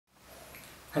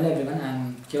Hello everyone, I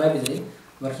am KY Bidri,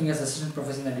 working as Assistant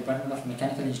Professor in the Department of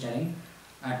Mechanical Engineering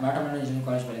at Matamana Engineering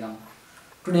College, Belgaum.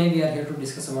 Today we are here to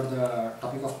discuss about the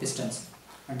topic of pistons,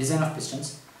 design of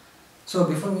pistons. So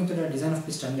before going to the design of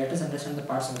piston, let us understand the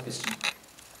parts of the piston.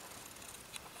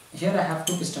 Here I have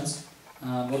two pistons,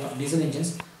 both of diesel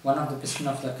engines. One of the piston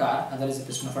of the car, other is the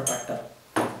piston of a tractor.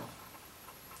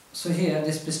 So here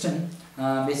this piston,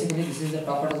 basically this is the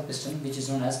top part of the piston, which is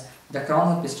known as the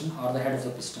crown of the piston or the head of the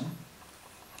piston.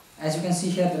 As you can see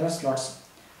here, there are slots.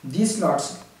 These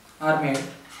slots are made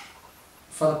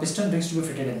for the piston rings to be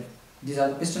fitted in. These are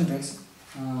the piston rings.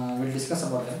 We'll discuss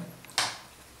about them.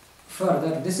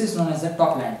 Further, this is known as the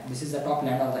top land. This is the top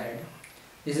land of the head.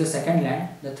 This is the second land,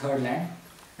 the third land,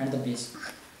 and the base.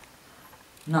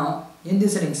 Now, in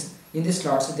these rings, in these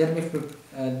slots, these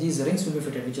rings will be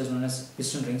fitted, which is known as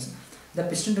piston rings. The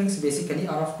piston rings basically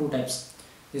are of two types.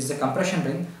 This is the compression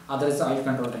ring, other is the oil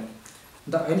control ring.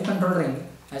 The oil control ring,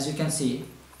 as you can see,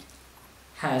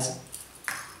 has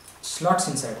slots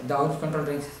inside. The oil control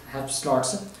ring have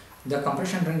slots. The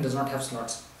compression ring does not have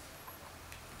slots.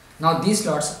 Now these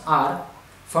slots are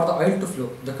for the oil to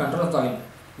flow, the control of the oil,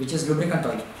 which is lubricant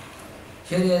oil.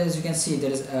 Here, as you can see,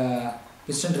 there is a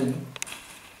piston ring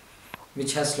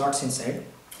which has slots inside,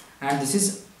 and this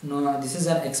is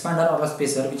an expander or a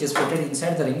spacer which is fitted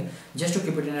inside the ring just to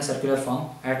keep it in a circular form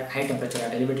at high temperature,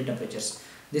 at elevated temperatures.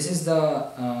 This is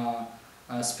the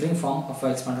spring form of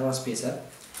an expander or spacer.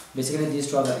 Basically these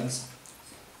two are the rings.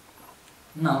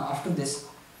 Now after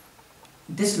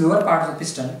this lower part of the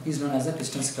piston is known as the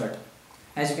piston skirt.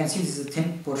 As you can see, this is a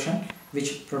thin portion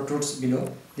which protrudes below.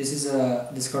 This is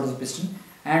the skirt of the piston,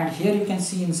 and here you can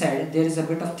see inside there is a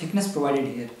bit of thickness provided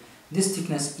here. This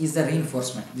thickness is the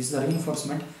reinforcement. This is the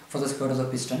reinforcement for the skirt of the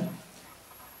piston.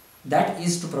 That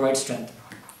is to provide strength.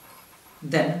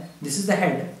 Then this is the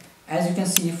head. As you can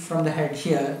see from the head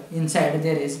here, inside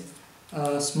there is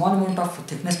a small amount of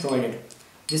thickness provided.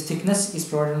 This thickness is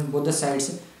provided on both the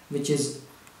sides, which is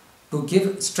to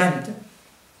give strength.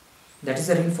 That is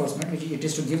the reinforcement, which it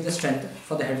is to give the strength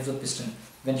for the head of the piston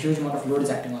when huge amount of load is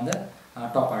acting on the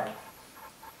top part.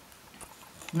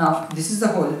 Now this is the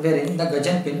hole wherein the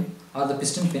gudgeon pin or the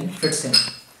piston pin fits in.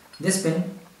 This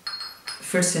pin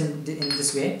fits in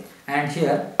this way, and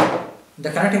here the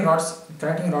connecting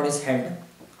rod is held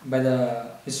by the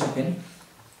piston pin.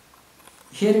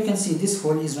 Here you can see this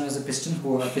hole is known as the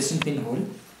piston pin hole,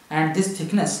 and this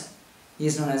thickness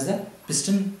is known as the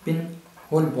piston pin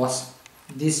hole boss.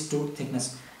 These two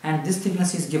thickness, and this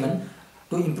thickness is given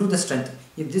to improve the strength.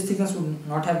 If this thickness would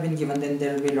not have been given, then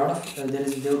there will be a lot of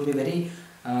there would be very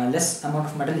less amount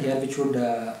of metal here, which would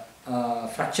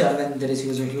fracture when there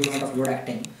is a huge amount of load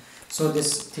acting. So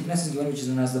this thickness is given, which is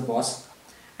known as the boss.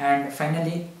 And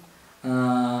finally,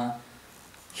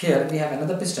 here we have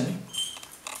another piston.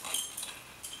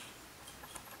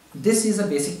 This is a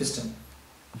basic piston,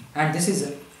 and this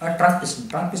is a trunk piston.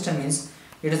 Trunk piston means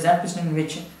it is that piston in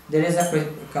which there is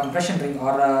a compression ring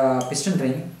or a piston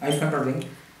ring, oil control ring,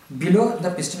 below the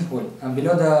piston hole,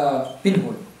 below the pin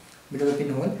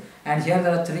hole, and here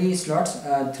there are three slots,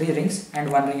 three rings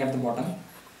and one ring at the bottom.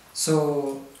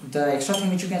 So the extra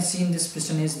thing which you can see in this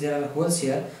piston is there are holes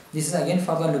here. This is again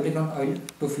for the lubricant oil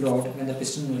to flow out when the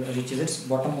piston reaches its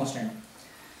bottommost end.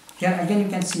 Here again you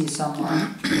can see some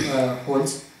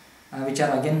holes which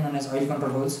are again known as oil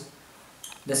control holes.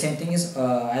 The same thing is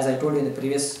as I told you in the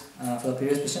previous for the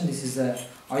previous piston. This is the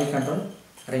oil control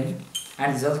ring,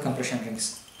 and these are the compression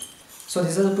rings. So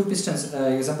these are the two pistons,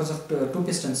 examples of two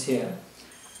pistons here.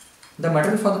 The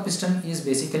material for the piston is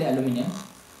basically aluminium,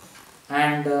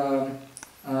 and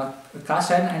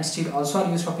cast iron and steel also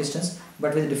are used for pistons,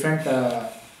 but with different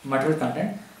material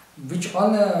content. Which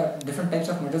all the different types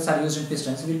of metals are used in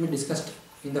pistons will be discussed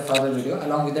in the further video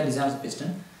along with the design of the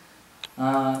piston.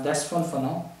 That's all for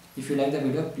now. If you like the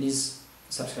video, please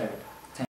subscribe it.